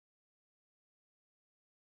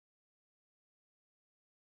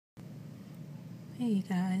Hey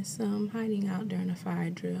guys, so I'm hiding out during a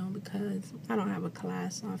fire drill because I don't have a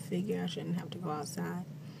class, so I figure I shouldn't have to go outside.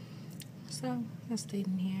 So I stayed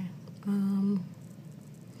in here.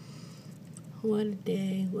 What a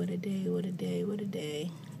day, what a day, what a day, what a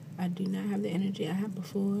day. I do not have the energy I had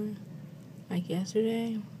before, like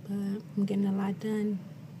yesterday, but I'm getting a lot done.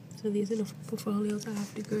 So these are the portfolios I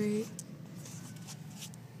have to grade.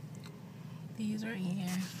 These right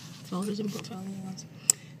here, folders and portfolios.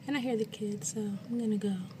 And I hear the kids, so I'm gonna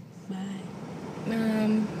go. Bye.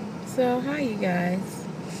 So hi you guys.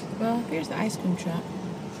 Well, here's the ice cream truck.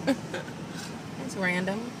 That's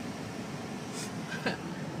random.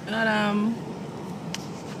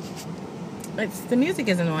 But the music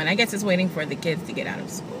isn't on. I guess it's waiting for the kids to get out of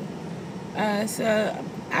school. So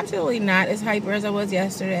absolutely not as hyper as I was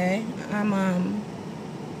yesterday. I'm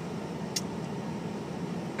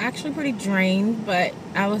actually pretty drained, but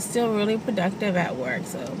I was still really productive at work,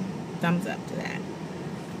 so thumbs up to that.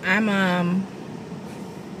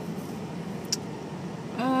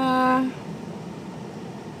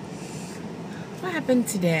 What happened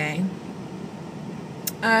today?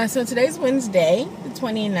 So today's Wednesday, the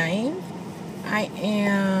 29th. I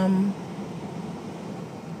am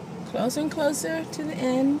closer and closer to the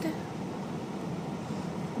end.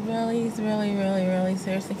 Really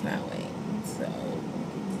seriously cannot wait. I'm so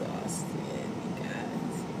exhausted, you guys.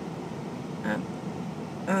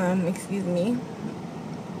 Excuse me.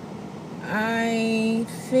 I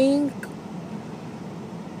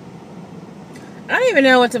don't even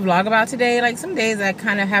know what to vlog about today. Like, some days I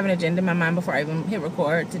kind of have an agenda in my mind before I even hit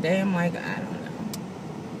record. Today I'm like, I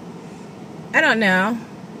don't know.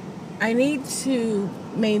 I need to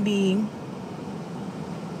maybe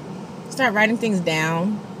start writing things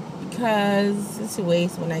down because it's a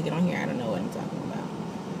waste when I get on here. I don't know what I'm talking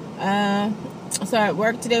about. So at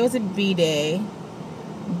work today was a B day.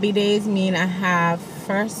 B days mean I have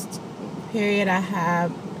first period I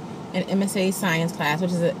have an MSA science class,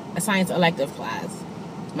 which is a science elective class.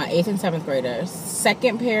 My 8th and 7th graders.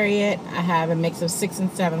 Second period, I have a mix of 6th and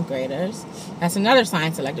 7th graders. That's another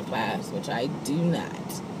science elective class, which I do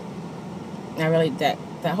not. That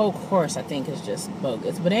whole course, I think, is just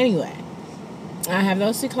bogus. But anyway, I have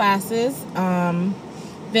those two classes.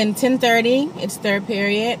 Then 10:30, it's third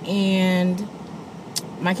period, and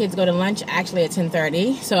my kids go to lunch actually at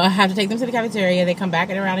 10:30. So I have to take them to the cafeteria. They come back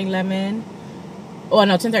at around 11. Oh,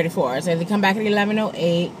 no, 10:34. So they come back at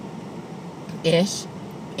 11:08-ish.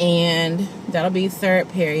 And that'll be third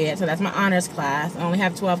period. So that's my honors class. I only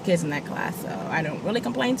have 12 kids in that class, so I don't really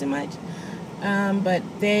complain too much. But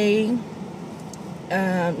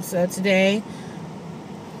so today,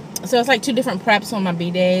 so it's like 2 different preps on my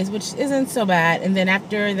B days, which isn't so bad. And then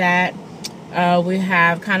after that, we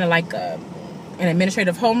have kind of like an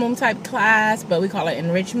administrative homeroom type class, but we call it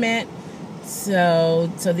enrichment. So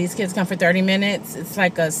these kids come for 30 minutes. It's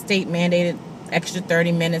like a state mandated extra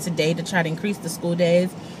 30 minutes a day to try to increase the school days.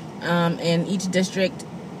 And each district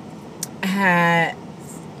had,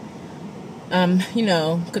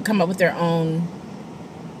 could come up with their own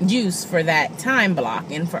use for that time block.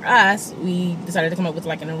 And for us, we decided to come up with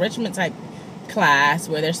like an enrichment type class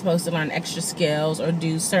where they're supposed to learn extra skills or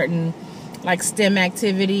do certain like STEM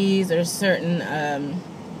activities or certain,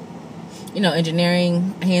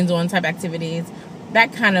 engineering hands-on type activities.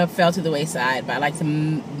 That kind of fell to the wayside by like the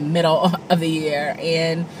middle of the year.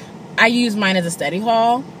 And I use mine as a study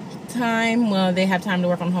hall time. Well, they have time to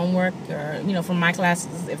work on homework or, from my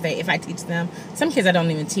classes if I teach them. Some kids I don't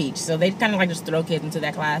even teach. So they kind of like just throw kids into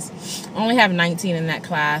that class. I only have 19 in that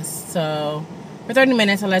class. So for 30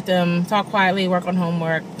 minutes, I let them talk quietly, work on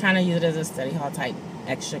homework, kind of use it as a study hall type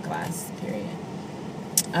extra class period.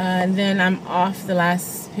 And then I'm off the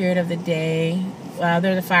last period of the day.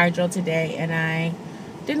 There's a fire drill today, and I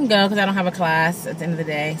didn't go because I don't have a class at the end of the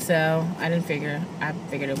day. So I figured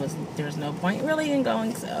there was no point really in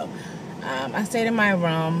going. So I stayed in my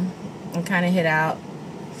room and kind of hid out.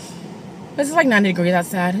 It's like 90 degrees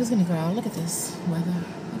outside. Who's gonna go out? Look at this weather.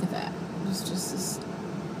 Look at that. It's just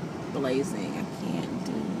blazing. I can't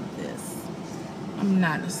do this. I'm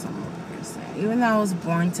not a summer person. Even though I was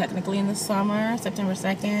born technically in the summer, September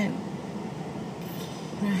 2nd.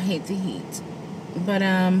 I hate the heat. But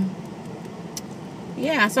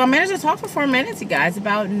yeah, so I managed to talk for 4 minutes, you guys,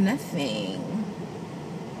 about nothing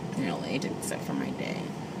really, except for my day.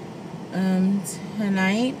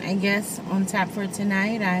 Tonight, I guess on tap for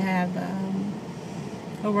tonight, I have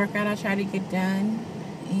a workout I'll try to get done,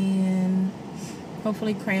 and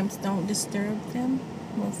hopefully cramps don't disturb them.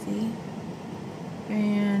 We'll see.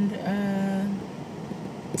 And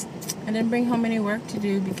I didn't bring home any work to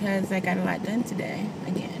do because I got a lot done today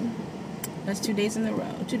again. That's 2 days in a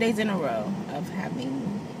row. 2 days in a row of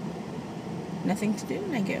having nothing to do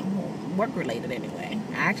when I get home. Work related anyway.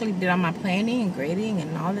 I actually did all my planning and grading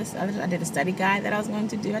and all this other. I did a study guide that I was going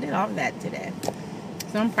to do. I did all of that today.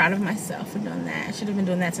 So I'm proud of myself for doing that. I should have been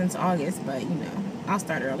doing that since August, but you know, I'll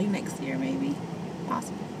start early next year maybe.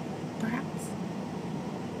 Possible. Perhaps.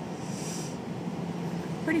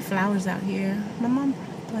 Pretty flowers out here. My mom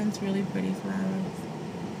plants really pretty flowers.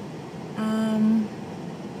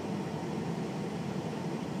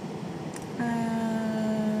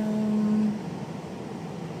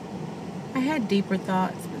 I had deeper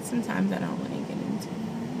thoughts, but sometimes I don't want to get into it.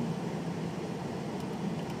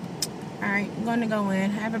 Alright, I'm going to go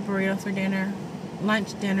in, have a burrito for dinner,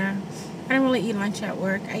 dinner. I don't really eat lunch at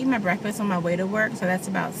work. I eat my breakfast on my way to work, so that's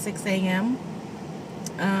about 6 a.m.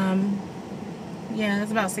 Yeah,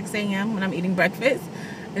 that's about 6 a.m. when I'm eating breakfast.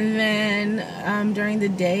 And then during the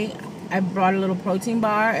day, I brought a little protein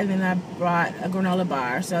bar, and then I brought a granola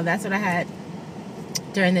bar. So that's what I had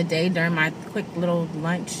during the day, during my quick little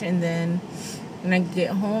lunch. And then when I get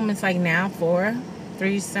home, it's like now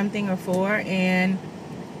 3 something or 4, and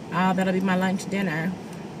that'll be my lunch dinner.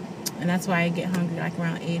 And that's why I get hungry like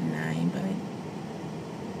around 8 or 9. But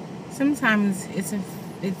sometimes it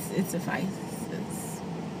suffices.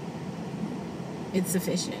 It's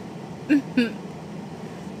sufficient.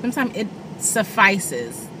 Sometimes it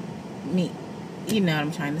suffices me. You know what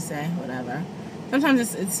I'm trying to say. Whatever.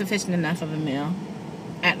 Sometimes it's sufficient enough of a meal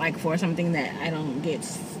at like 4 something that I don't get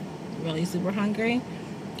really super hungry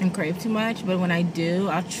and crave too much. But when I do,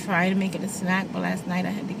 I'll try to make it a snack. But last night I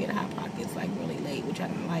had to get Hot Pockets like really late, which I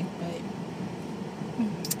don't like. But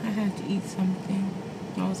I had to eat something.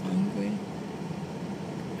 I was hungry.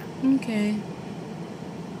 Okay.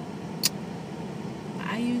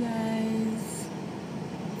 Bye, you guys.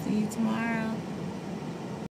 See you tomorrow.